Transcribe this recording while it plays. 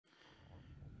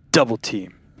Double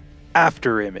team.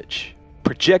 After image.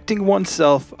 Projecting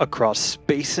oneself across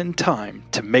space and time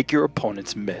to make your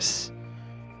opponents miss.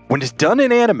 When it's done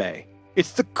in anime,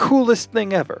 it's the coolest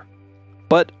thing ever.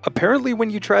 But apparently when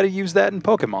you try to use that in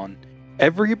Pokemon,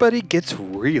 everybody gets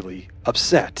really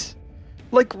upset.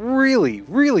 Like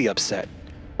really upset.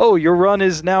 Oh, your run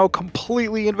is now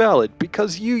completely invalid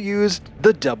because you used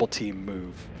the double team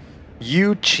move.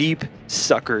 You cheap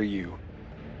sucker you.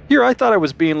 Here I thought I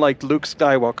was being like Luke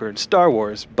Skywalker in Star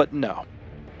Wars, but no.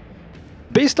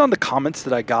 Based on the comments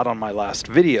that I got on my last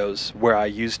videos where I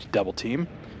used double team,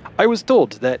 I was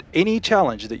told that any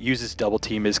challenge that uses double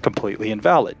team is completely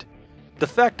invalid. The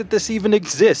fact that this even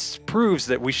exists proves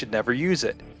that we should never use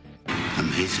it.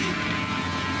 Amazing.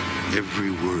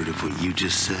 Every word of what you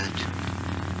just said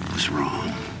was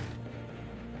wrong.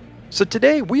 So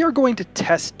today we are going to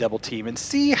test double team and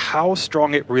see how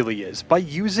strong it really is by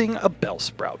using a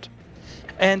Bellsprout.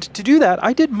 And to do that,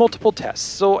 I did multiple tests.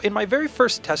 So in my very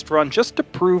first test run, just to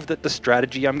prove that the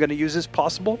strategy I'm going to use is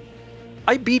possible,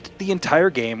 I beat the entire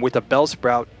game with a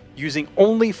Bellsprout using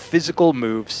only physical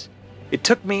moves. It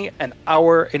took me an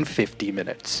hour and 50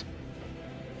 minutes.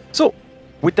 So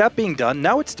with that being done,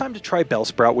 now it's time to try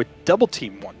Bellsprout with double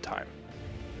team one time.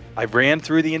 I ran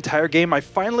through the entire game. I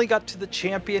finally got to the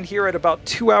champion here at about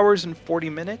 2 hours and 40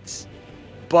 minutes.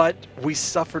 But we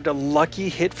suffered a lucky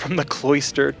hit from the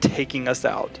cloister taking us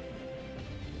out.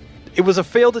 It was a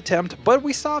failed attempt, but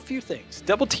we saw a few things.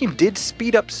 Double team did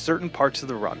speed up certain parts of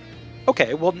the run.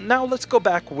 Okay, well now let's go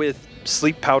back with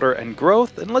sleep powder and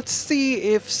growth, and let's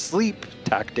see if sleep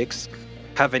tactics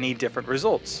have any different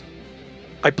results.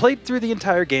 I played through the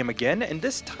entire game again, and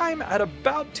this time at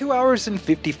about 2 hours and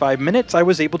 55 minutes, I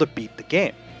was able to beat the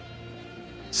game.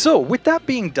 So with that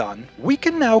being done, we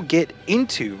can now get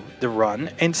into the run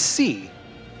and see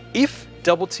if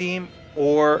double team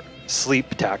or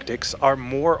sleep tactics are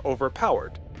more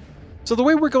overpowered. So the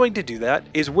way we're going to do that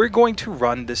is we're going to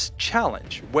run this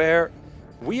challenge where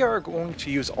we are going to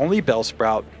use only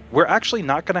Bellsprout. We're actually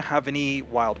not going to have any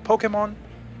wild Pokemon.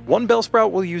 One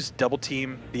Bellsprout will use double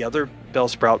team, the other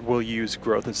Bellsprout will use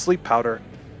growth and sleep powder.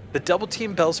 The double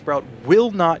team Bellsprout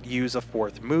will not use a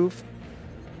fourth move.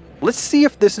 Let's see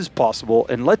if this is possible,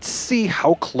 and let's see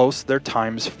how close their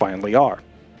times finally are.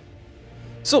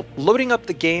 So, loading up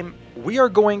the game, we are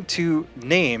going to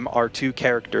name our two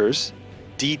characters,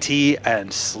 DT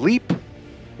and Sleep.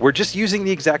 We're just using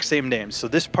the exact same names, so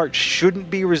this part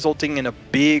shouldn't be resulting in a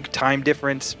big time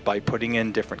difference by putting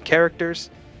in different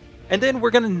characters. And then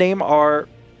we're going to name our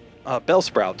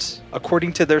Bellsprouts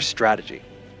according to their strategy.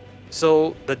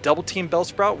 So, the double team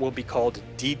Bellsprout will be called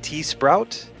DT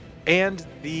Sprout, and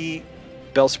the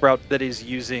Bellsprout that is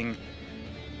using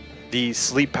the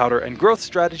sleep powder and growth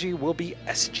strategy will be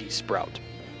SG Sprout.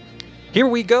 Here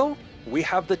we go. We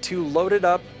have the two loaded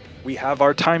up. We have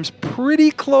our times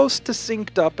pretty close to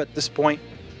synced up at this point.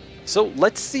 So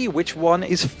let's see which one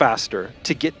is faster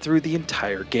to get through the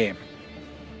entire game.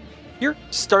 Here,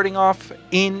 starting off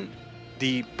in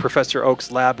the Professor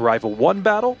Oak's Lab Rival 1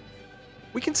 battle,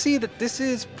 we can see that this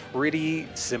is pretty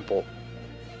simple.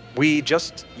 We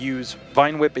just use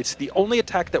Vine Whip. It's the only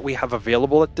attack that we have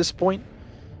available at this point.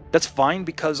 That's fine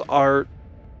because our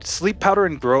Sleep Powder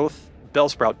and Growth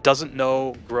Bellsprout doesn't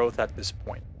know Growth at this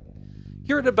point.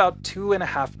 Here at about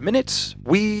 2.5 minutes,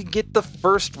 we get the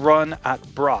first run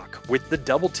at Brock with the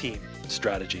double team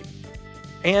strategy.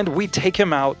 And we take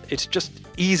him out. It's just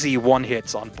easy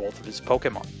one-hits on both of his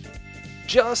Pokemon.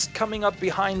 Just coming up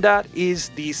behind that is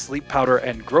the Sleep Powder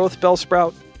and Growth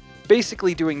Bellsprout.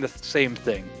 Basically doing the same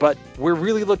thing, but we're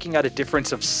really looking at a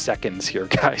difference of seconds here,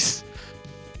 guys.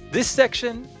 This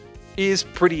section is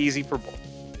pretty easy for both.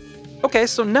 Okay,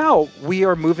 so now we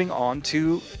are moving on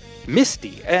to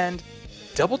Misty, and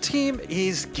double team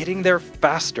is getting there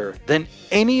faster than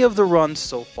any of the runs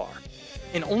so far.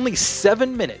 In only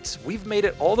 7 minutes, we've made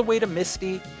it all the way to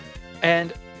Misty,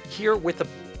 and here with a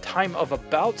time of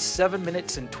about 7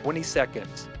 minutes and 20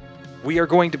 seconds, we are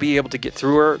going to be able to get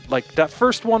through her. Like, that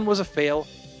first one was a fail.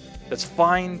 That's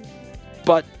fine.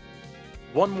 But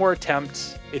one more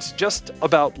attempt. It's just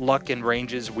about luck and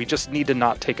ranges. We just need to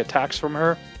not take attacks from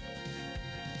her.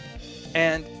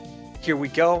 And here we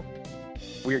go.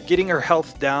 We're getting her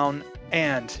health down,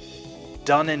 and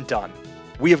done and done.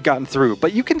 We have gotten through.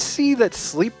 But you can see that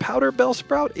Sleep Powder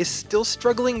Bellsprout is still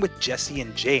struggling with Jesse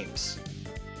and James.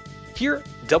 Here,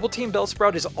 Double Team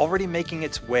Bellsprout is already making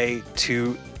its way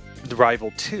to the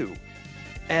Rival 2,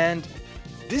 and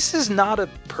this is not a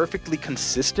perfectly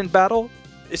consistent battle,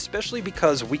 especially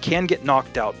because we can get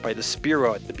knocked out by the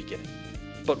Spearow at the beginning.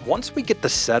 But once we get the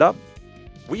setup,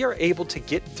 we are able to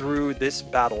get through this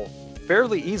battle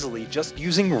fairly easily just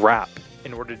using Wrap.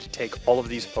 in order to take all of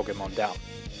these Pokemon down.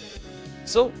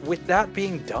 So with that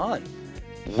being done,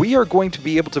 we are going to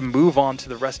be able to move on to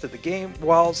the rest of the game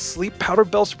while Sleep Powder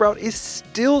Bellsprout is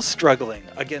still struggling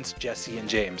against Jesse and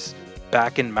James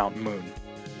back in Mount Moon.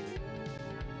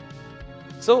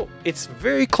 So it's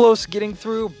very close getting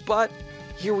through, but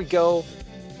here we go.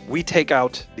 We take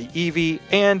out the Eevee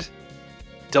and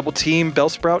Double Team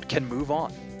Bellsprout can move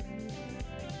on.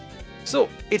 So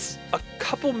it's a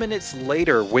couple minutes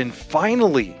later when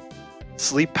finally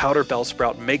Sleep Powder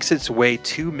Bellsprout makes its way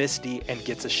to Misty and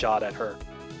gets a shot at her.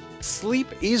 Sleep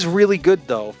is really good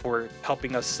though for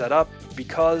helping us set up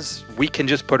because we can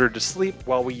just put her to sleep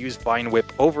while we use Vine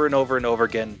Whip over and over and over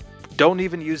again. Don't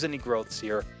even use any growths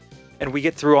here. And we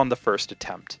get through on the first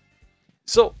attempt.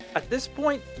 So at this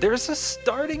point, there's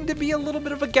starting to be a little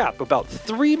bit of a gap, about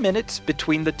 3 minutes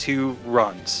between the two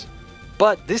runs.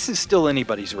 But this is still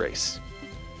anybody's race.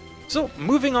 So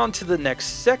moving on to the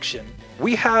next section,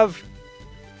 we have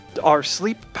our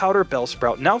Sleep Powder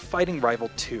Bellsprout now fighting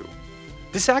Rival 2.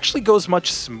 This actually goes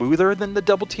much smoother than the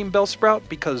Double Team Bellsprout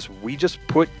because we just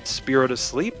put Spearow to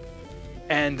sleep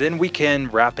and then we can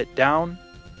wrap it down.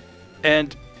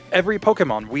 And every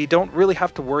Pokemon, we don't really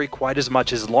have to worry quite as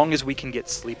much as long as we can get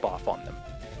sleep off on them.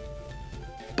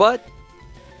 But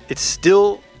it's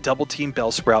still Double Team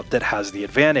Bellsprout that has the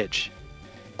advantage.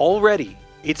 Already,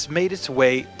 it's made its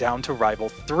way down to Rival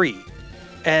 3,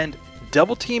 and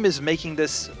Double Team is making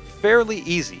this fairly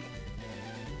easy.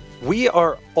 We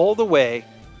are all the way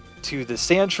to the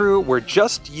Sandshrew. We're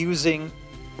just using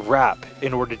Wrap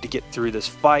in order to get through this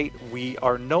fight. We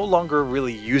are no longer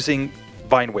really using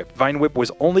Vine Whip. Vine Whip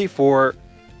was only for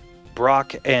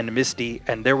Brock and Misty,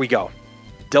 and there we go.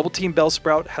 Double Team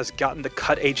Bellsprout has gotten the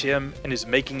Cut HM and is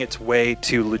making its way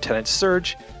to Lieutenant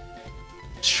Surge.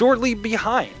 Shortly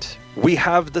behind, we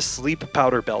have the Sleep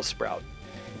Powder Bellsprout,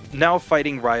 now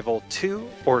fighting Rival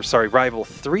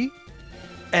 3,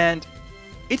 and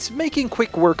it's making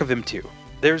quick work of him too.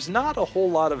 There's not a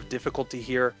whole lot of difficulty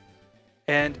here,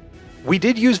 and we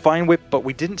did use Vine Whip, but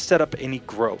we didn't set up any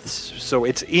growths, so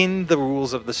it's in the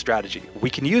rules of the strategy. We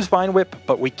can use Vine Whip,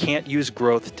 but we can't use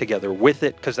growth together with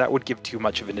it, because that would give too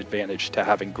much of an advantage to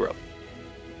having growth.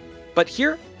 But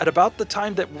here, at about the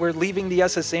time that we're leaving the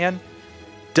SSN,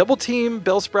 Double Team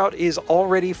Bellsprout is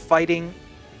already fighting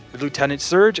Lieutenant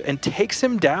Surge and takes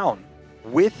him down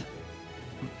with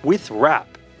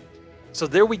Wrap. So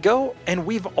there we go, and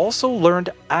we've also learned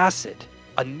Acid,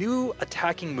 a new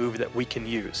attacking move that we can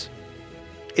use.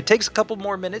 It takes a couple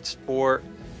more minutes for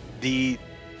the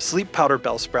Sleep Powder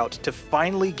Bellsprout to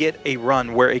finally get a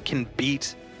run where it can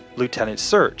beat Lieutenant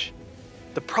Surge.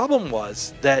 The problem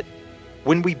was that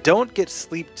when we don't get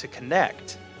Sleep to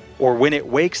connect, or when it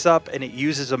wakes up and it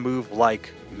uses a move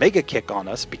like Mega Kick on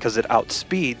us because it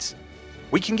outspeeds,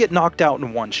 we can get knocked out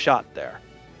in one shot there.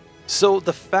 So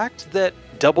the fact that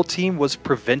Double Team was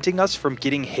preventing us from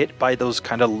getting hit by those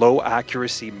kind of low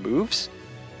accuracy moves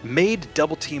made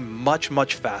Double Team much,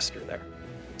 much faster there.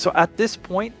 So at this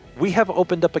point, we have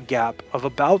opened up a gap of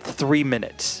about 3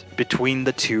 minutes between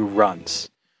the two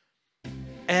runs.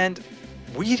 And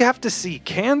we have to see,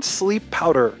 can Sleep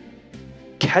Powder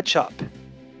catch up?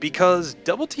 Because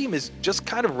Double Team is just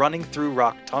kind of running through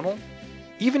Rock Tunnel,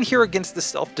 even here against the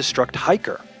Self-Destruct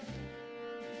Hiker.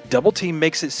 Double Team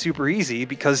makes it super easy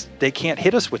because they can't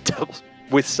hit us with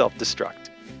Self-Destruct.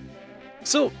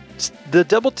 So the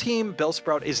Double Team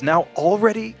Bellsprout is now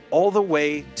already all the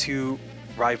way to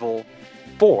Rival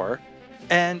 4,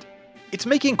 and it's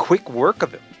making quick work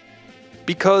of him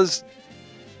because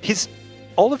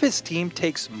all of his team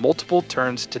takes multiple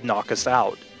turns to knock us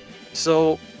out.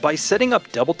 So by setting up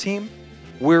Double Team,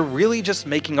 we're really just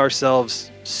making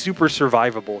ourselves super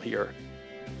survivable here.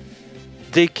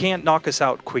 They can't knock us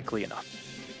out quickly enough.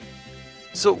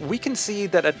 So we can see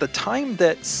that at the time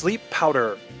that Sleep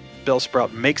Powder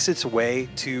Bellsprout makes its way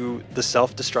to the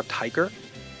Self-Destruct Hiker,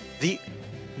 the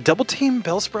Double Team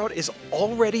Bellsprout is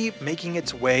already making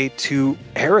its way to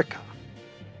Erica.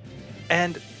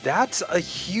 And that's a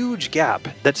huge gap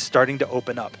that's starting to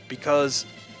open up because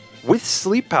with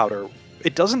Sleep Powder,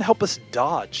 it doesn't help us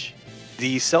dodge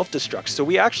the Self-Destruct. So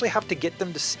we actually have to get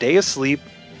them to stay asleep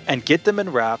and get them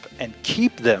in Wrap and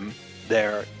keep them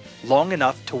there long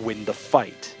enough to win the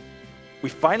fight. We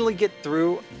finally get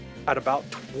through at about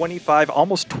 25,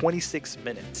 almost 26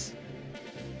 minutes.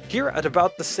 Here at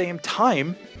about the same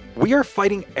time, we are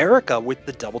fighting Erica with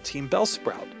the Double Team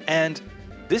Bellsprout, and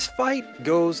this fight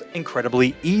goes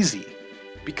incredibly easy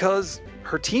because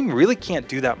her team really can't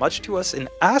do that much to us, and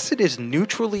Acid is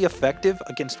neutrally effective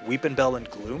against Weepinbell and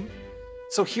Gloom.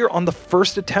 So here on the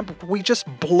first attempt, we just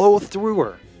blow through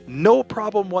her. No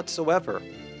problem whatsoever.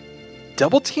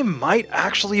 Double Team might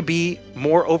actually be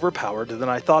more overpowered than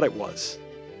I thought it was.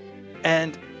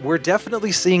 And we're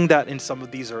definitely seeing that in some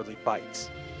of these early fights.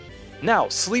 Now,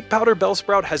 Sleep Powder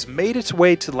Bellsprout has made its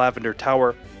way to Lavender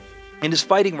Tower and is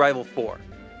fighting Rival 4.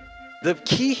 The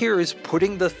key here is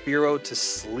putting the Fearow to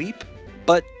sleep,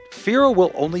 but Fearow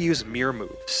will only use Mirror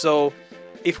Move. So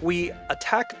if we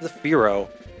attack the Fearow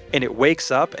and it wakes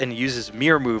up and uses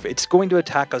Mirror Move, it's going to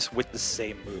attack us with the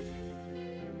same move.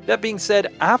 That being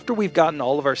said, after we've gotten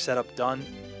all of our setup done,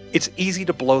 it's easy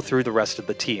to blow through the rest of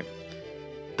the team.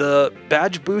 The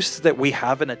badge boosts that we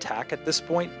have in attack at this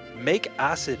point make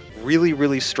Acid really,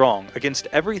 really strong against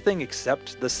everything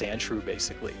except the Sandshrew,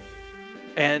 basically.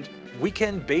 And we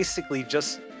can basically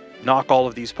just knock all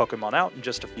of these Pokemon out in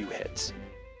just a few hits.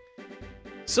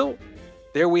 So,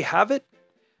 there we have it.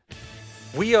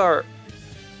 We are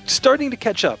starting to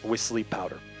catch up with Sleep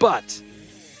Powder, but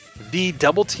the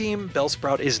Double Team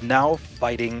Bellsprout is now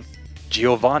fighting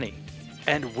Giovanni.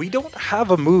 And we don't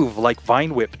have a move like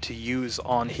Vine Whip to use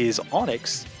on his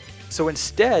Onix. So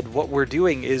instead, what we're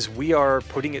doing is we are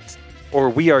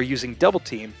using Double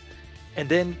Team and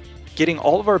then getting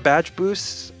all of our badge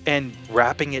boosts and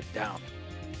wrapping it down.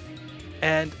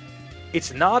 And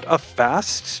it's not a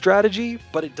fast strategy,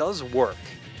 but it does work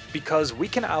because we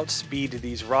can outspeed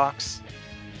these rocks.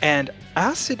 And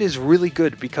Acid is really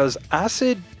good because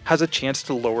Acid has a chance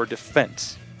to lower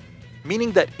defense,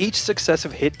 meaning that each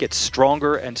successive hit gets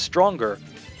stronger and stronger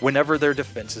whenever their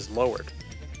defense is lowered.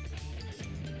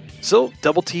 So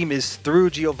Double Team is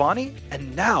through Giovanni,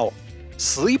 and now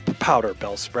Sleep Powder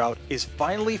Bellsprout is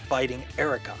finally fighting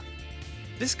Erica.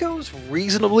 This goes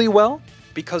reasonably well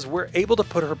because we're able to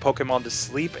put her Pokemon to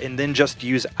sleep and then just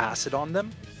use Acid on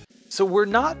them. So we're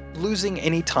not losing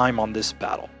any time on this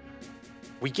battle.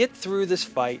 We get through this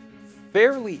fight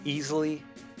fairly easily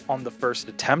on the first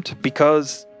attempt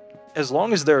because as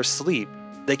long as they're asleep,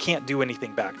 they can't do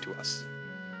anything back to us.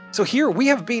 So here we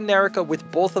have beaten Erica with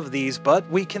both of these, but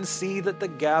we can see that the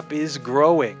gap is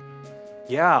growing.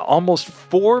 Yeah, almost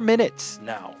 4 minutes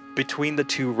now between the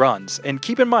two runs. And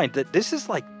keep in mind that this is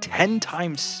like 10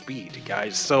 times speed,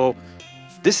 guys. So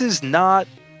this is not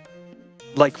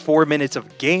like 4 minutes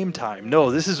of game time. No,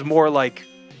 this is more like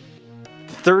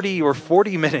 30 or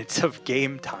 40 minutes of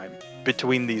game time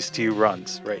between these two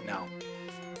runs right now.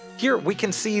 Here we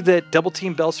can see that Double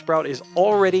Team Bellsprout is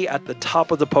already at the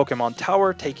top of the Pokemon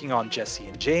Tower taking on Jesse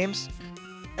and James.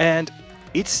 And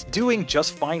it's doing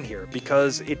just fine here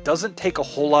because it doesn't take a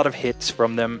whole lot of hits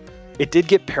from them. It did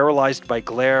get paralyzed by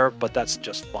Glare, but that's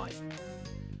just fine.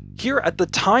 Here at the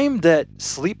time that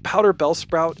Sleep Powder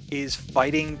Bellsprout is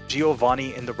fighting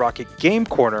Giovanni in the Rocket Game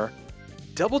Corner,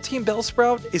 Double Team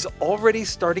Bellsprout is already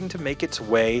starting to make its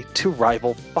way to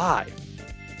Rival 5.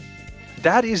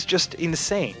 That is just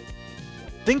insane.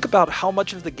 Think about how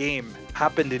much of the game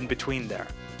happened in between there.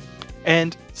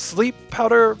 And Sleep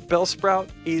Powder Bellsprout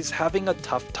is having a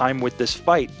tough time with this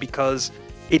fight because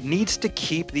it needs to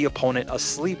keep the opponent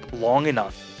asleep long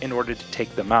enough in order to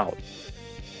take them out.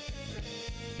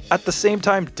 At the same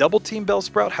time, Double Team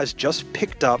Bellsprout has just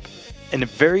picked up a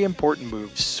very important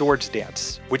move, Swords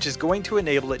Dance, which is going to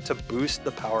enable it to boost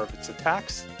the power of its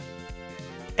attacks.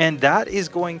 And that is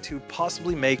going to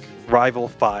possibly make Rival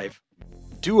 5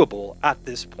 doable at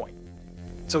this point.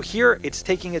 So here it's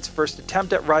taking its first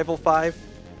attempt at Rival 5,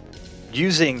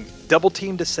 using Double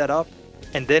Team to set up,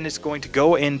 and then it's going to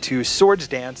go into Swords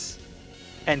Dance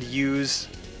and use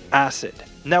Acid.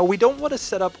 Now we don't want to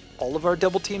set up all of our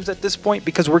Double Teams at this point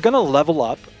because we're going to level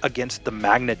up against the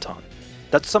Magneton.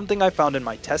 That's something I found in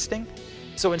my testing.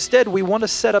 So instead we want to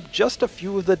set up just a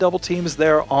few of the Double Teams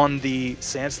there on the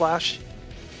Sandslash,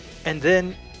 and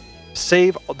then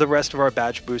save the rest of our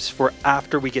badge boosts for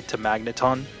after we get to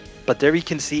Magneton. But there you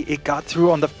can see it got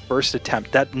through on the first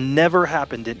attempt. That never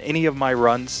happened in any of my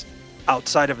runs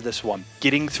outside of this one,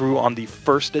 getting through on the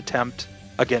first attempt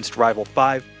against Rival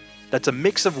 5. That's a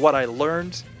mix of what I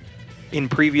learned in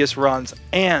previous runs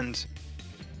and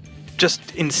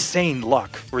just insane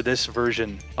luck for this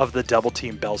version of the Double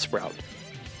Team Bellsprout.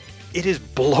 It is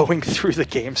blowing through the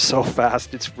game so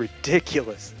fast, it's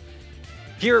ridiculous.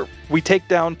 Here, we take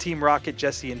down Team Rocket,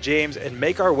 Jesse, and James, and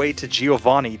make our way to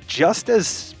Giovanni just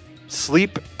as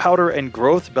Sleep Powder and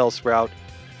Growth Bellsprout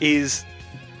is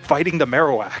fighting the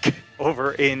Marowak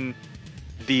over in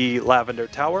the Lavender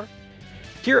Tower.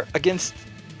 Here, against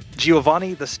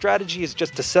Giovanni, the strategy is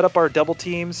just to set up our double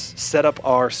teams, set up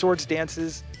our Swords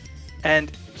Dances,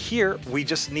 and here we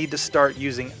just need to start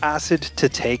using Acid to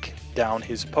take down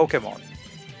his Pokemon.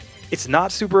 It's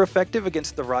not super effective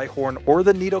against the Rhyhorn or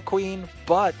the Nidoqueen,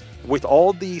 but with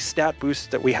all the stat boosts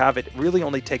that we have, it really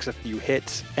only takes a few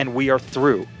hits, and we are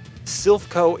through.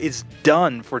 Silphco is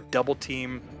done for double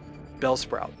team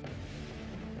Bellsprout.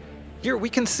 Here we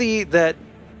can see that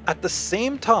at the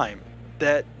same time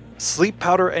that Sleep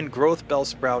Powder and Growth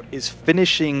Bellsprout is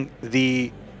finishing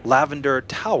the Lavender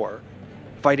Tower,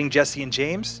 fighting Jesse and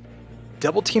James,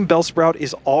 double team Bellsprout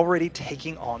is already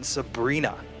taking on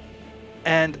Sabrina.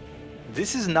 And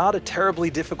this is not a terribly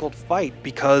difficult fight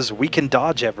because we can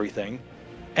dodge everything.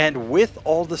 And with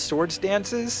all the sword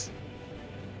stances,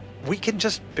 we can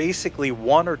just basically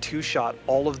 1 or 2 shot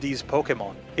all of these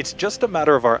Pokemon. It's just a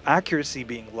matter of our accuracy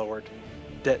being lowered,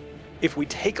 that if we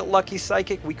take a lucky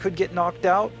Psychic, we could get knocked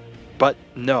out, but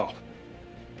no.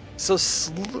 So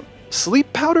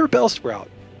Sleep Powder Bellsprout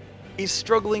is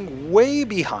struggling way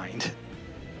behind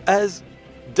as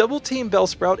double team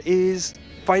Bellsprout is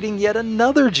fighting yet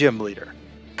another gym leader,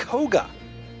 Koga.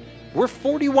 We're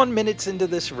 41 minutes into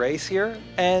this race here,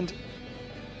 and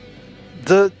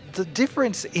the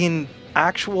difference in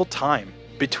actual time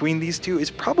between these two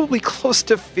is probably close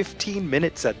to 15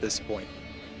 minutes at this point.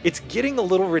 It's getting a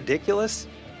little ridiculous.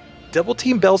 Double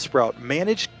team Bellsprout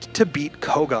managed to beat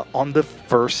Koga on the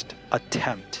first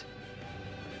attempt.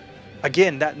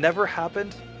 Again, that never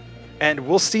happened, and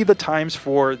we'll see the times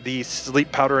for the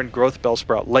Sleep Powder and Growth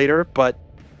Bellsprout later, but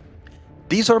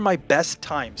these are my best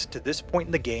times to this point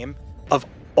in the game of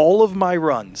all of my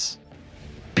runs,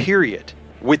 period,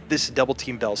 with this double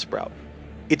team Bellsprout.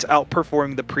 It's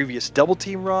outperforming the previous double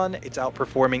team run, it's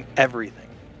outperforming everything.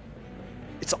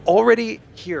 It's already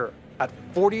here at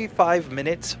 45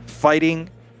 minutes fighting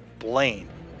Blaine.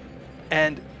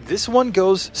 And this one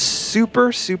goes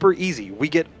super, super easy. We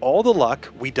get all the luck,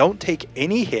 we don't take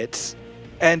any hits,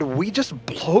 and we just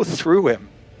blow through him.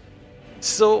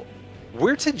 So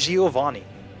we're to Giovanni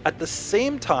at the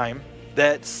same time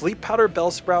that Sleep Powder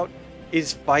Bellsprout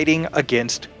is fighting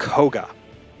against Koga.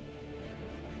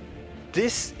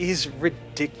 This is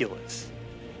ridiculous.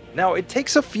 Now, it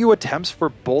takes a few attempts for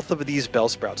both of these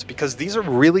Bellsprouts because these are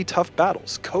really tough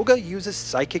battles. Koga uses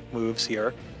psychic moves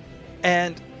here,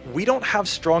 and we don't have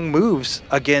strong moves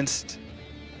against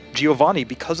Giovanni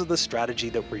because of the strategy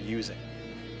that we're using.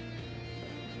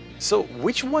 So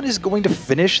which one is going to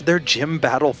finish their gym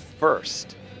battle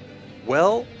first?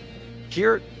 Well,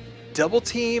 here double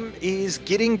team is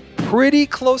getting pretty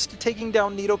close to taking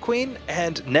down Nidoqueen,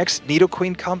 and next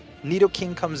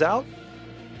Nidoking comes out,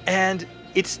 and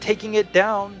it's taking it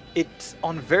down. It's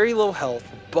on very low health,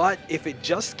 but if it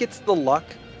just gets the luck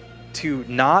to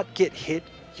not get hit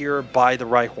here by the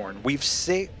Rhyhorn,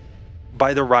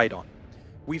 by the Rhydon.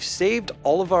 We've saved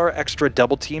all of our extra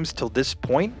double teams till this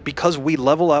point because we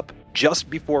level up just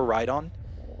before Rhydon.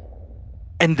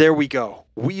 And there we go.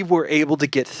 We were able to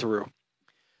get through.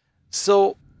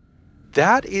 So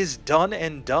that is done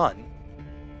and done.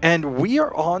 And we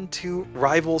are on to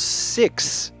Rival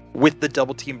 6 with the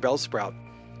double team Bellsprout.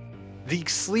 The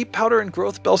Sleep Powder and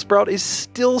Growth Bellsprout is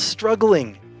still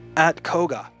struggling at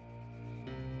Koga.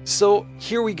 So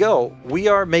here we go. We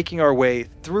are making our way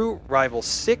through Rival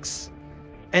 6.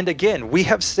 And again, we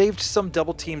have saved some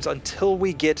double teams until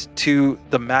we get to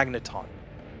the Magneton.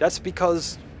 That's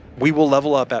because we will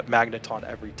level up at Magneton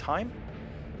every time.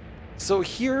 So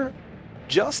here,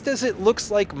 just as it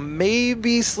looks like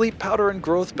maybe Sleep Powder and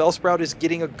Growth Bellsprout is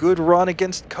getting a good run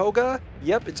against Koga,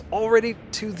 yep, it's already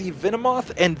to the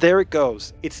Venomoth, and there it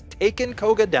goes. It's taken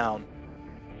Koga down.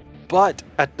 But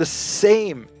at the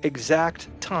same exact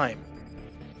time,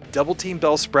 double team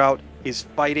Bellsprout is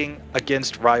fighting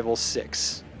against Rival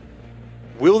 6.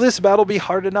 Will this battle be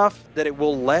hard enough that it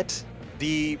will let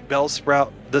the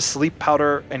Sleep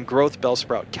Powder and Growth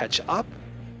Bellsprout catch up?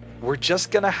 We're just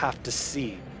gonna have to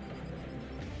see.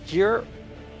 Here,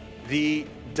 the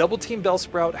double team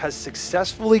Bellsprout has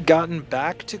successfully gotten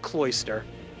back to Cloyster.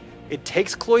 It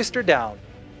takes Cloyster down.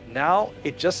 Now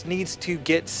it just needs to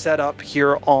get set up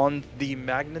here on the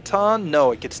Magneton.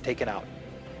 No, it gets taken out.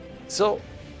 So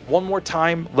one more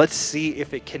time, let's see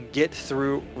if it can get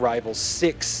through Rival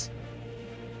 6.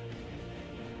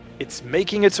 It's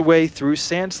making its way through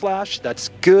Sandslash. That's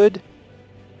good.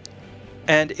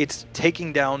 And it's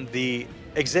taking down the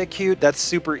Execute. That's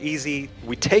super easy.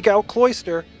 We take out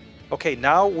Cloyster. Okay,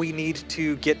 now we need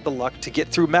to get the luck to get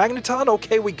through Magneton.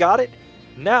 Okay, we got it.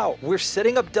 Now we're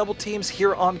setting up double teams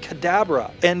here on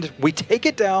Kadabra, and we take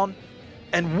it down,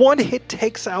 and one hit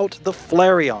takes out the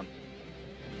Flareon.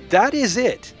 That is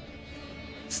it.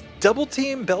 Double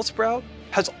team Bellsprout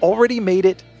has already made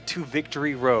it to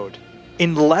Victory Road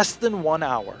in less than 1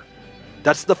 hour.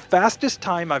 That's the fastest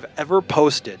time I've ever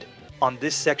posted on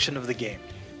this section of the game.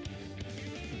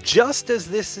 Just as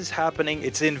this is happening,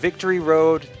 it's in Victory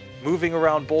Road, moving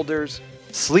around boulders.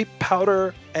 Sleep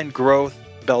Powder and Growth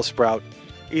Bellsprout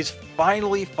is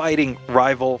finally fighting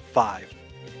Rival 5.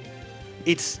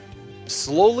 It's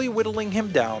slowly whittling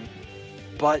him down,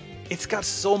 but it's got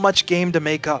so much game to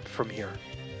make up from here.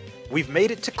 We've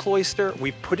made it to Cloyster,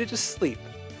 we've put it to sleep,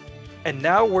 and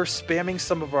now we're spamming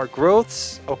some of our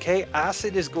growths. Okay,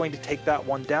 Acid is going to take that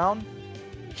one down.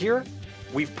 Here,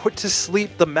 we've put to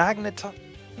sleep the Magneton.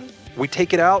 We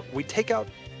take it out, we take out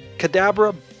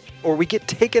Kadabra, or we get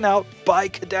taken out by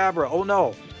Kadabra. Oh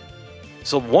no.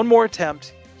 So one more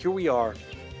attempt. Here we are.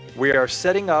 We are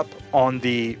setting up on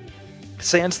the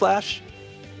Sandslash.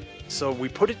 So we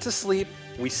put it to sleep.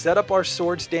 We set up our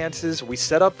Swords Dances. We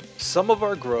set up some of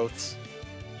our growths.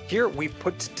 Here we've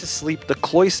put to sleep the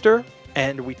Cloyster,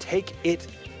 and we take it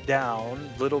down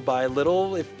little by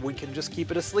little. If we can just keep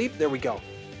it asleep, there we go.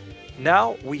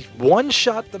 Now we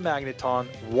one-shot the Magneton,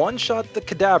 one-shot the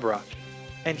Kadabra,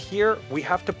 and here we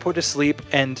have to put to sleep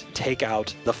and take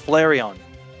out the Flareon.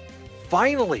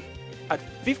 Finally, at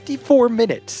 54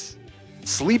 minutes,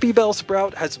 Sleepy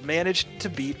Bellsprout has managed to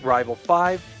beat Rival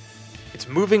 5. It's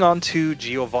moving on to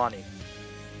Giovanni.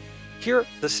 Here,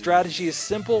 the strategy is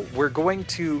simple. We're going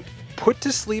to put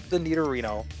to sleep the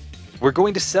Nidorino. We're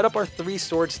going to set up our 3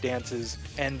 Swords Dances,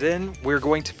 and then we're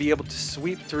going to be able to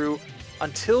sweep through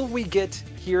until we get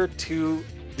here to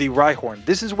the Rhyhorn.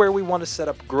 This is where we want to set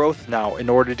up growth now in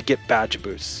order to get badge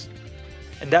boosts.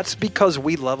 And that's because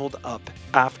we leveled up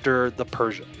after the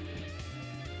Persian.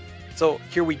 So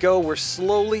here we go, we're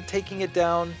slowly taking it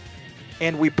down,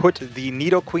 and we put the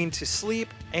Nidoqueen to sleep,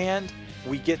 and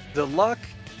we get the luck.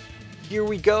 Here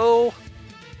we go.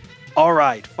 All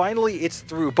right, finally it's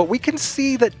through, but we can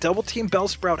see that Double Team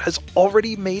Bellsprout has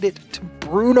already made it to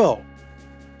Bruno.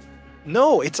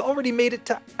 No, it's already made it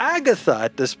to Agatha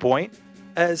at this point,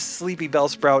 as Sleepy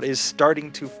Bellsprout is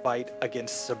starting to fight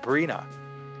against Sabrina.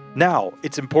 Now,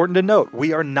 it's important to note,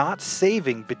 we are not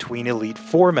saving between Elite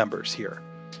Four members here.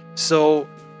 So,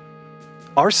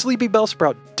 our Sleepy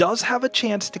Bellsprout does have a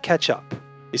chance to catch up.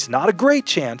 It's not a great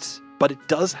chance, but it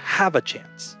does have a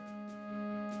chance.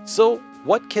 So,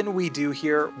 what can we do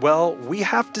here? Well, we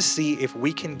have to see if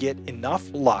we can get enough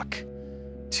luck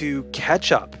to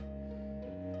catch up.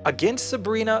 Against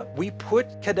Sabrina, we put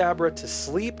Kadabra to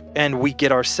sleep and we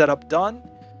get our setup done,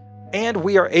 and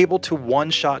we are able to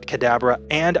one-shot Kadabra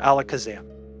and Alakazam.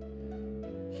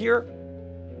 Here,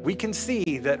 we can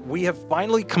see that we have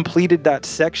finally completed that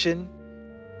section,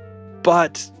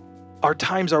 but our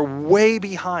times are way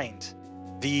behind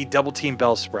the Double Team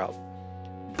Bellsprout.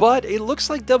 But it looks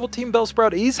like Double Team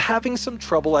Bellsprout is having some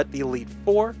trouble at the Elite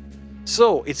Four,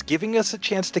 so it's giving us a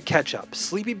chance to catch up.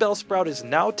 Sleepy Bellsprout is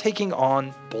now taking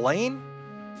on Blaine.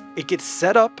 It gets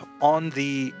set up on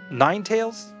the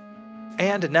Ninetales,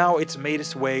 and now it's made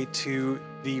its way to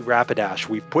the Rapidash.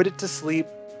 We've put it to sleep.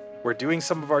 We're doing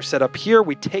some of our setup here.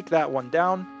 We take that one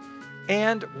down,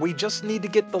 and we just need to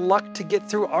get the luck to get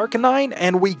through Arcanine,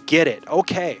 and we get it.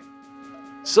 Okay.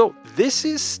 So this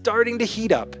is starting to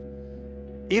heat up.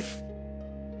 If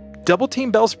Double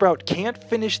Team Bellsprout can't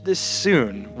finish this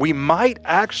soon, we might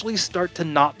actually start to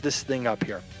knot this thing up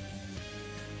here.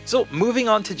 So moving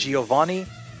on to Giovanni,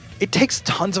 it takes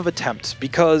tons of attempts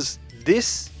because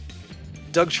this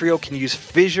Dugtrio can use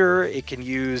Fissure, it can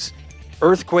use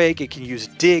Earthquake, it can use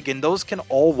Dig, and those can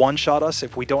all one-shot us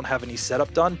if we don't have any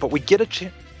setup done, but we get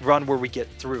a run where we get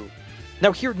through.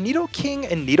 Now here,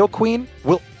 Nidoking and Nidoqueen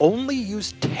will only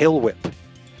use Tail Whip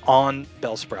on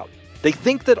Bellsprout. They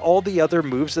think that all the other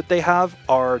moves that they have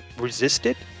are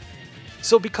resisted.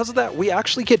 So because of that, we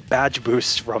actually get badge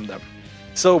boosts from them.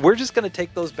 So we're just going to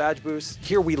take those badge boosts.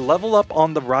 Here we level up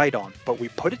on the Rhydon, but we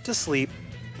put it to sleep.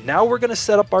 Now we're going to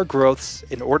set up our growths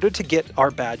in order to get our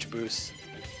badge boosts.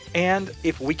 And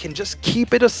if we can just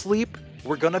keep it asleep,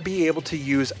 we're going to be able to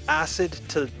use Acid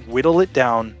to whittle it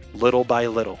down little by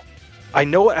little. I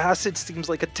know Acid seems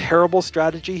like a terrible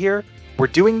strategy here. We're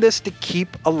doing this to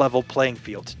keep a level playing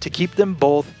field, to keep them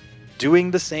both doing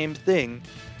the same thing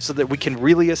so that we can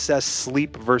really assess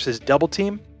Sleep versus Double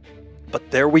Team.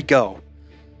 But there we go.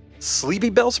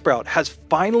 Sleepy Bellsprout has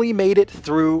finally made it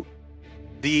through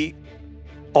the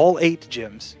all 8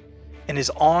 gyms and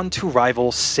is on to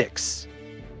Rival 6.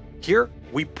 Here,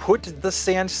 we put the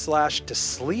Sandslash to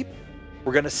sleep.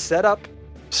 We're going to set up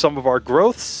some of our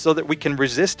growths so that we can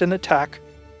resist an attack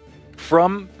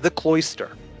from the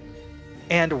Cloyster.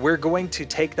 And we're going to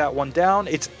take that one down.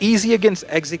 It's easy against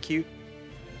Execute.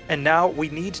 And now we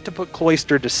need to put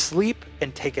Cloyster to sleep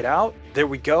and take it out. There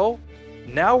we go.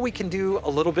 Now we can do a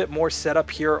little bit more setup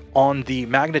here on the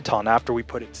Magneton after we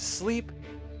put it to sleep.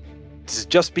 This is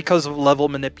just because of level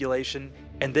manipulation.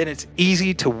 And then it's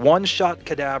easy to one-shot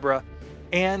Kadabra.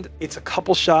 And it's a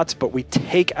couple shots, but we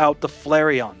take out the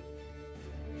Flareon.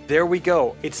 There we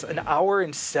go. It's an hour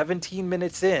and 17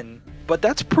 minutes in, but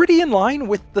that's pretty in line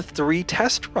with the 3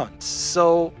 test runs.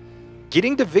 So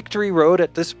getting to Victory Road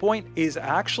at this point is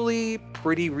actually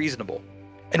pretty reasonable.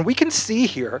 And we can see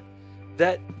here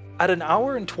that at an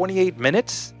hour and 28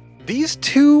 minutes, these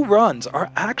 2 runs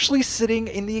are actually sitting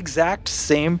in the exact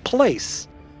same place,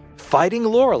 fighting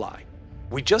Lorelei.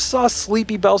 We just saw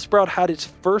Sleepy Bellsprout had its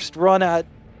first run at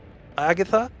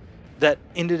Agatha that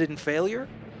ended in failure.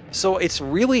 So it's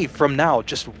really, from now,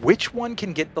 just which one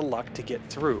can get the luck to get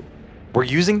through. We're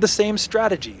using the same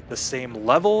strategy, the same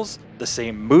levels, the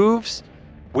same moves,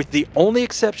 with the only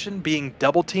exception being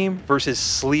Double Team versus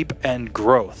Sleep and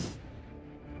Growth.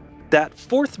 That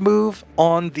 4th move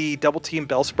on the Double Team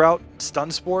Bellsprout,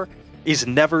 Stun Spore, is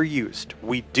never used.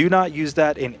 We do not use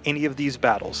that in any of these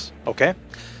battles, okay?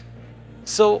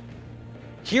 So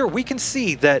here we can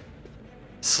see that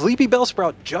Sleepy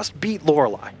Bellsprout just beat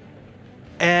Lorelei.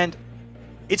 And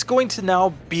it's going to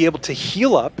now be able to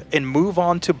heal up and move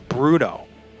on to Bruno.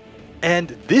 And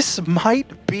this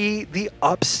might be the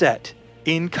upset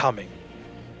incoming.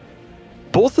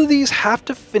 Both of these have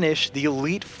to finish the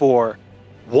Elite Four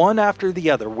one after the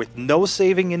other with no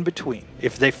saving in between.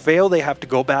 If they fail, they have to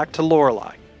go back to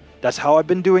Lorelei. That's how I've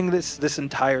been doing this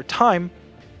entire time,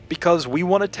 because we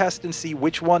want to test and see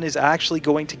which one is actually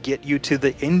going to get you to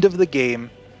the end of the game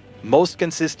most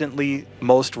consistently,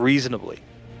 most reasonably.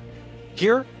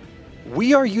 Here,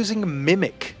 we are using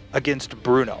Mimic against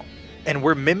Bruno, and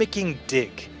we're mimicking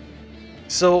Dig.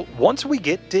 So once we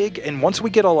get Dig, and once we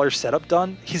get all our setup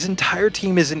done, his entire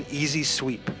team is an easy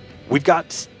sweep. We've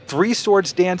got 3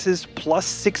 Swords Dances plus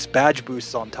 6 badge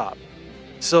boosts on top.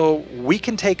 So we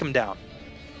can take him down.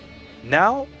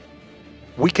 Now,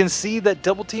 we can see that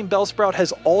Double Team Bellsprout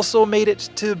has also made it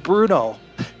to Bruno.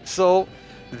 So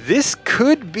this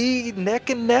could be neck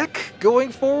and neck going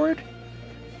forward.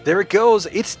 There it goes.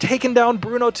 It's taken down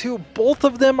Bruno too. Both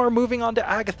of them are moving on to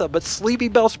Agatha, but Sleepy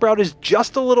Bellsprout is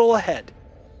just a little ahead.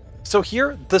 So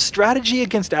here, the strategy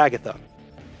against Agatha.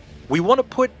 We want to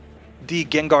put the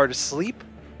Gengar to sleep.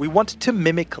 We want to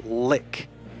mimic Lick.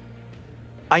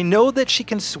 I know that she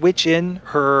can switch in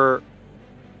her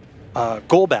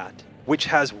Golbat, which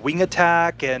has Wing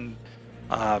Attack and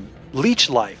Leech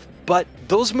Life, but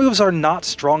those moves are not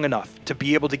strong enough to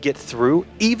be able to get through,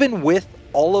 even with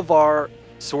all of our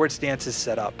Swords Dances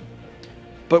set up.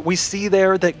 But we see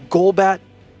there that Golbat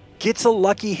gets a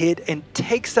lucky hit and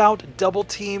takes out Double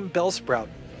Team Bellsprout.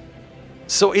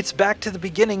 So it's back to the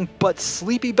beginning, but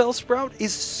Sleepy Bellsprout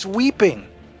is sweeping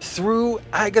through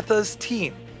Agatha's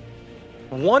team.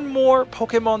 One more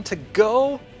Pokemon to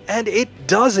go, and it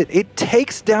does it. It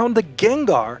takes down the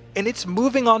Gengar, and it's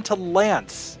moving on to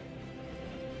Lance.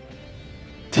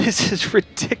 This is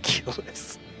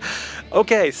ridiculous.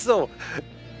 Okay, so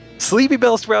Sleepy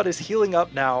Bellsprout is healing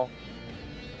up now.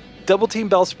 Double Team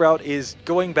Bellsprout is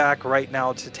going back right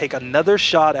now to take another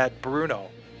shot at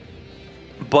Bruno.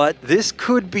 But this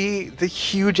could be the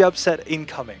huge upset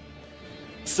incoming.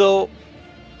 So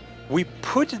we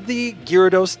put the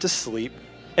Gyarados to sleep,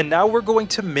 and now we're going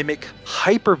to mimic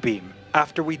Hyper Beam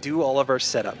after we do all of our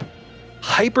setup.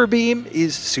 Hyper Beam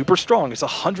is super strong. It's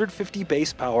 150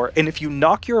 base power, and if you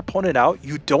knock your opponent out,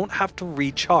 you don't have to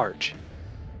recharge.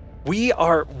 We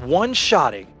are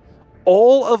one-shotting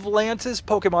all of Lance's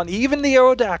Pokemon, even the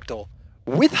Aerodactyl,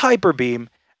 with Hyper Beam,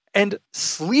 and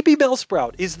Sleepy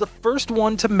Bellsprout is the first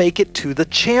one to make it to the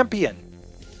champion.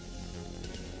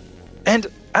 And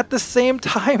at the same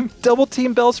time, Double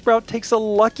Team Bellsprout takes a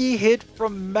lucky hit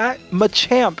from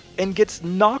Machamp and gets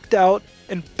knocked out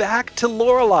and back to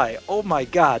Lorelei. Oh my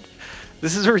god,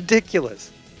 this is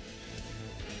ridiculous.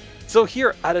 So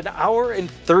here, at an hour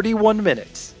and 31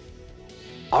 minutes,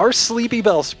 our Sleepy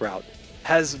Bellsprout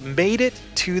has made it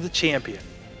to the champion.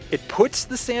 It puts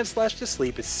the Sandslash to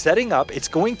sleep, it's setting up, it's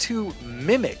going to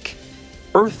mimic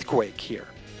Earthquake here.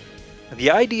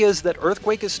 The idea is that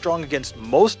Earthquake is strong against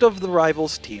most of the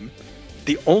rivals' team.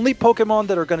 The only Pokemon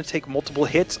that are going to take multiple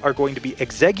hits are going to be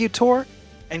Exeggutor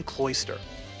and Cloyster.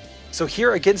 So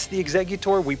here against the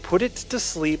Exeggutor, we put it to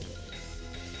sleep,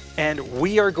 and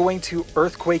we are going to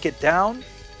Earthquake it down.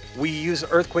 We use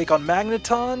Earthquake on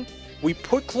Magneton. We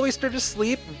put Cloyster to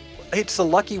sleep. It's a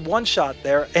lucky one-shot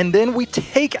there, and then we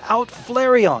take out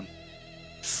Flareon.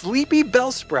 Sleepy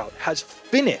Bellsprout has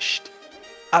finished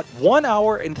at 1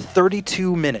 hour and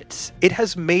 32 minutes. It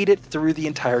has made it through the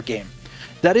entire game.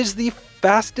 That is the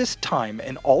fastest time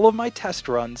in all of my test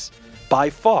runs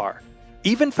by far.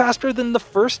 Even faster than the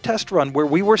first test run where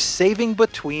we were saving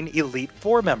between Elite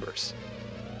Four members.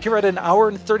 Here at 1 hour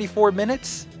and 34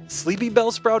 minutes, Sleepy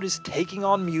Bellsprout is taking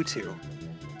on Mewtwo.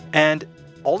 And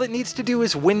All it needs to do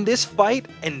is win this fight,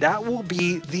 and that will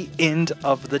be the end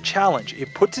of the challenge.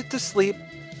 It puts it to sleep.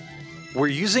 We're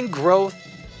using growth.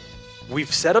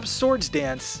 We've set up Swords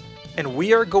Dance, and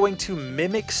we are going to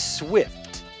mimic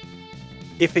Swift.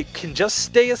 If it can just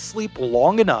stay asleep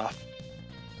long enough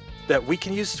that we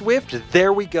can use Swift,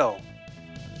 there we go.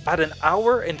 At 1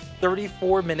 hour and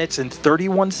 34 minutes and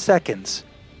 31 seconds,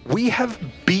 we have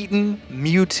beaten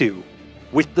Mewtwo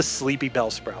with the Sleepy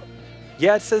Bellsprout.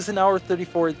 Yeah, it says 1 hour,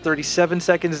 34, and 37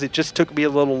 seconds. It just took me a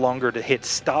little longer to hit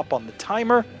stop on the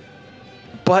timer.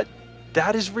 But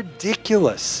that is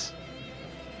ridiculous.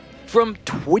 From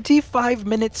 25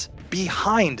 minutes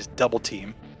behind Double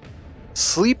Team,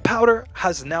 Sleep Powder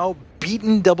has now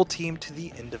beaten Double Team to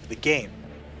the end of the game.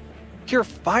 Here,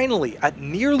 finally, at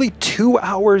nearly 2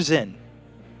 hours in,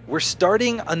 we're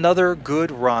starting another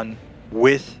good run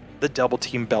with the Double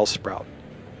Team Bellsprout.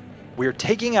 We're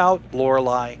taking out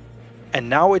Lorelei, and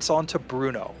now it's on to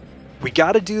Bruno. We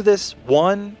gotta do this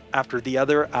one after the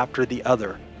other after the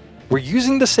other. We're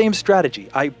using the same strategy.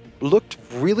 I looked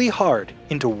really hard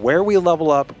into where we level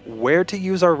up, where to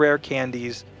use our rare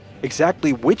candies,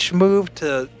 exactly which move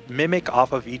to mimic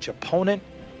off of each opponent,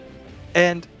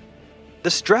 and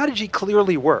the strategy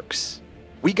clearly works.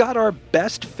 We got our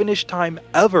best finish time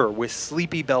ever with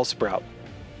Sleepy Bellsprout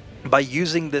by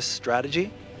using this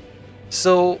strategy.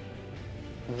 So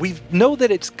we know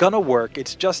that it's gonna work.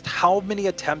 It's just how many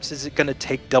attempts is it gonna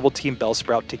take Double Team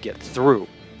Bellsprout to get through?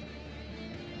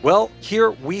 Well, here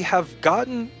we have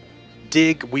gotten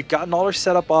Dig, we've gotten all our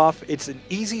setup off. It's an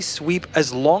easy sweep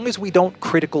as long as we don't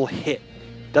critical hit.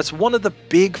 That's one of the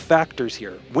big factors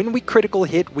here. When we critical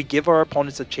hit, we give our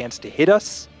opponents a chance to hit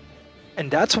us.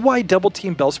 And that's why Double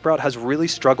Team Bellsprout has really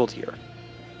struggled here.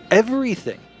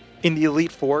 Everything in the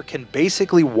Elite Four can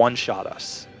basically one-shot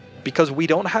us, because we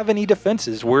don't have any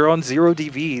defenses. We're on 0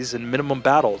 DVs and minimum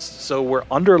battles, so we're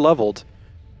under-leveled.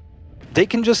 They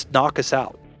can just knock us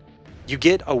out. You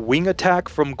get a wing attack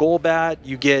from Golbat,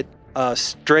 you get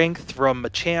strength from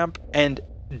Machamp, and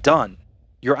done.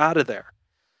 You're out of there.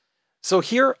 So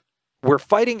here, we're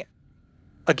fighting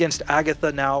against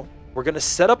Agatha now. We're going to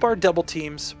set up our double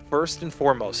teams first and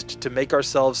foremost to make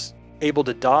ourselves able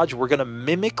to dodge. We're going to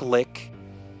mimic Lick.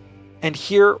 And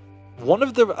here, one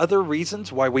of the other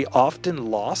reasons why we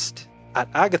often lost at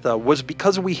Agatha was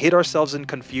because we hit ourselves in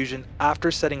confusion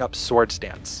after setting up Swords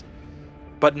Dance.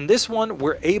 But in this one,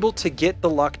 we're able to get the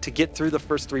luck to get through the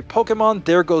first 3 Pokemon.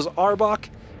 There goes Arbok.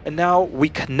 And now we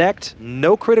connect,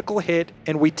 no critical hit,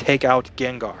 and we take out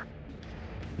Gengar.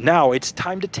 Now it's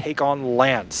time to take on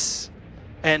Lance.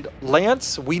 And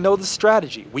Lance, we know the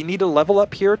strategy. We need to level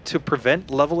up here to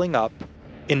prevent leveling up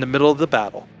in the middle of the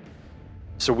battle.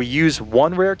 So we use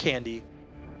 1 rare candy.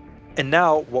 And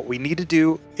now what we need to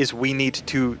do is we need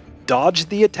to dodge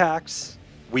the attacks.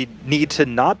 We need to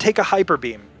not take a Hyper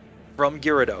Beam from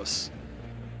Gyarados.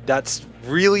 That's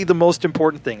really the most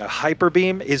important thing. A Hyper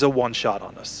Beam is a one-shot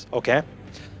on us, okay?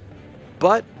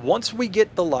 But once we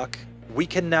get the luck, we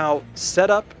can now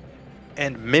set up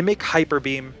and mimic Hyper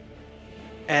Beam,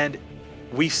 and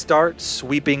we start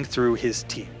sweeping through his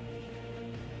team.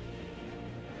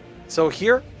 So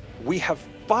here, we have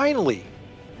finally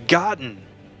gotten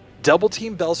Double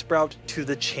Team Bellsprout to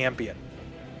the champion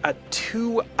at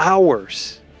 2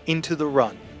 hours into the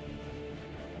run.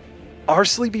 Our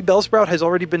Sleepy Bellsprout has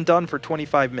already been done for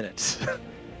 25 minutes,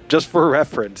 just for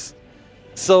reference.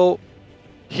 So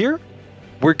here,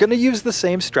 we're going to use the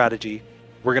same strategy.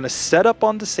 We're going to set up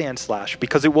on the Sand Slash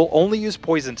because it will only use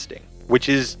Poison Sting, which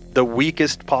is the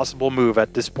weakest possible move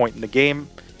at this point in the game.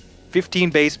 15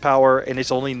 base power, and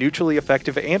it's only neutrally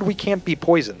effective, and we can't be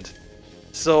poisoned.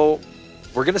 So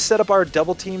we're going to set up our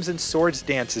double teams and Swords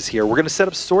Dances here. We're going to set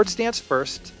up Swords Dance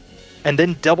first, and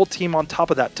then double team on top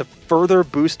of that to further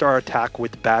boost our attack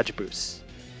with badge boosts.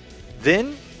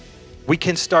 Then we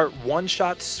can start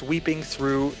one-shot sweeping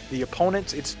through the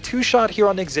opponents. It's 2-shot here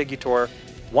on Exeggutor,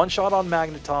 1-shot on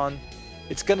Magneton.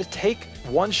 It's going to take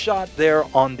 1-shot there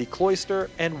on the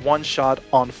Cloyster and 1-shot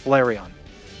on Flareon.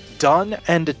 Done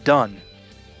and done.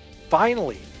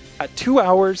 Finally, at 2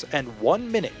 hours and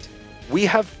 1 minute, we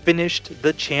have finished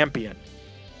the champion.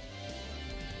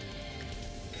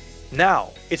 Now,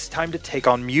 it's time to take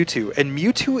on Mewtwo, and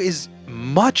Mewtwo is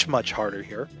much, much harder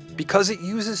here because it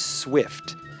uses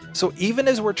Swift. So even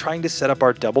as we're trying to set up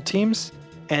our double teams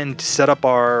and set up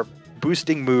our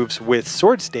boosting moves with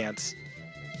Swords Dance,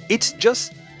 it's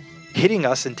just hitting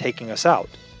us and taking us out.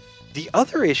 The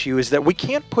other issue is that we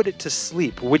can't put it to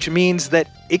sleep, which means that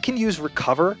it can use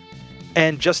Recover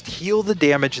and just heal the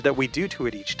damage that we do to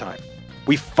it each time.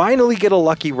 We finally get a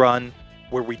lucky run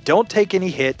where we don't take any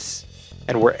hits,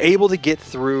 and we're able to get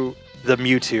through the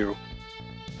Mewtwo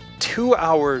 2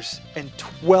 hours and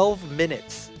 12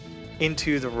 minutes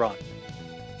into the run.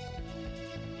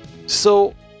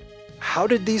 So, how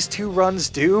did these two runs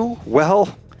do?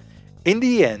 Well, in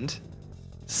the end,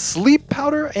 Sleep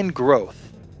Powder and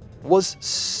Growth was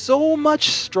so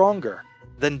much stronger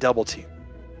than Double Team.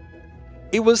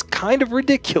 It was kind of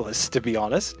ridiculous, to be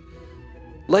honest.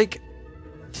 Like,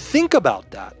 think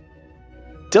about that.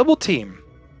 Double Team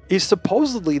is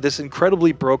supposedly this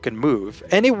incredibly broken move,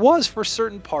 and it was for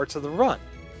certain parts of the run.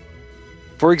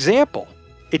 For example,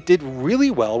 it did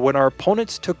really well when our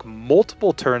opponents took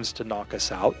multiple turns to knock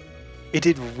us out. It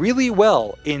did really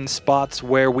well in spots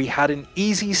where we had an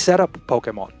easy setup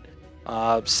Pokemon.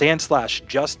 Sandslash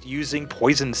just using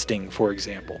Poison Sting, for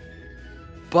example.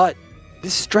 But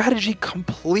this strategy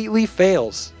completely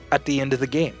fails at the end of the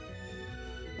game.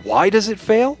 Why does it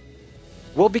fail?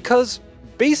 Well, because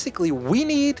basically we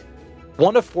need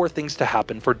one of four things to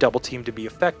happen for Double Team to be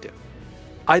effective.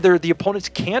 Either the opponents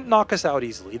can't knock us out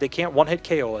easily, they can't one-hit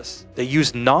KO us, they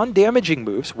use non-damaging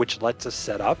moves, which lets us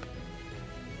set up,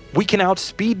 we can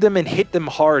outspeed them and hit them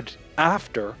hard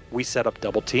after we set up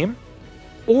Double Team,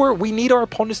 or we need our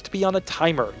opponents to be on a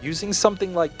timer, using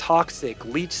something like Toxic,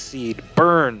 Leech Seed,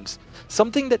 Burns,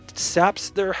 something that saps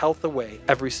their health away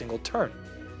every single turn.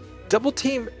 Double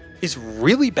Team is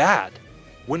really bad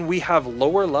when we have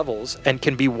lower levels and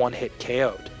can be one-hit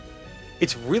KO'd.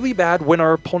 It's really bad when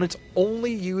our opponents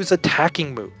only use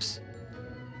attacking moves.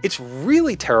 It's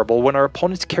really terrible when our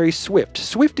opponents carry Swift.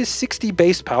 Swift is 60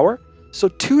 base power, so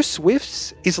 2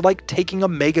 Swifts is like taking a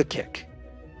Mega Kick.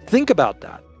 Think about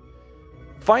that.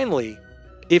 Finally,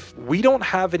 if we don't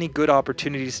have any good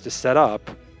opportunities to set up,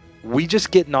 we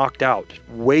just get knocked out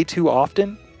way too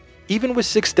often. Even with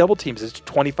 6 Double Teams, it's a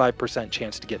 25%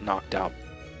 chance to get knocked out.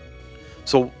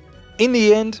 So, in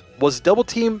the end, was Double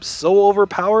Team so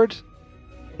overpowered?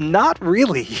 Not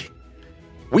really.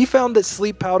 We found that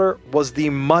Sleep Powder was the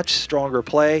much stronger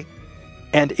play,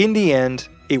 and in the end,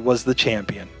 it was the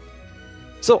champion.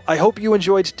 So I hope you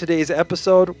enjoyed today's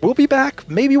episode. We'll be back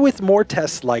maybe with more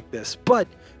tests like this, but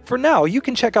for now, you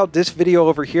can check out this video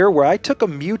over here where I took a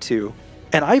Mewtwo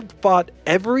and I fought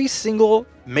every single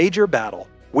major battle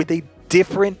with a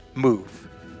different move.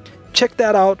 Check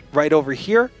that out right over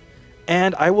here,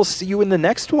 and I will see you in the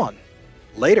next one.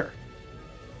 Later.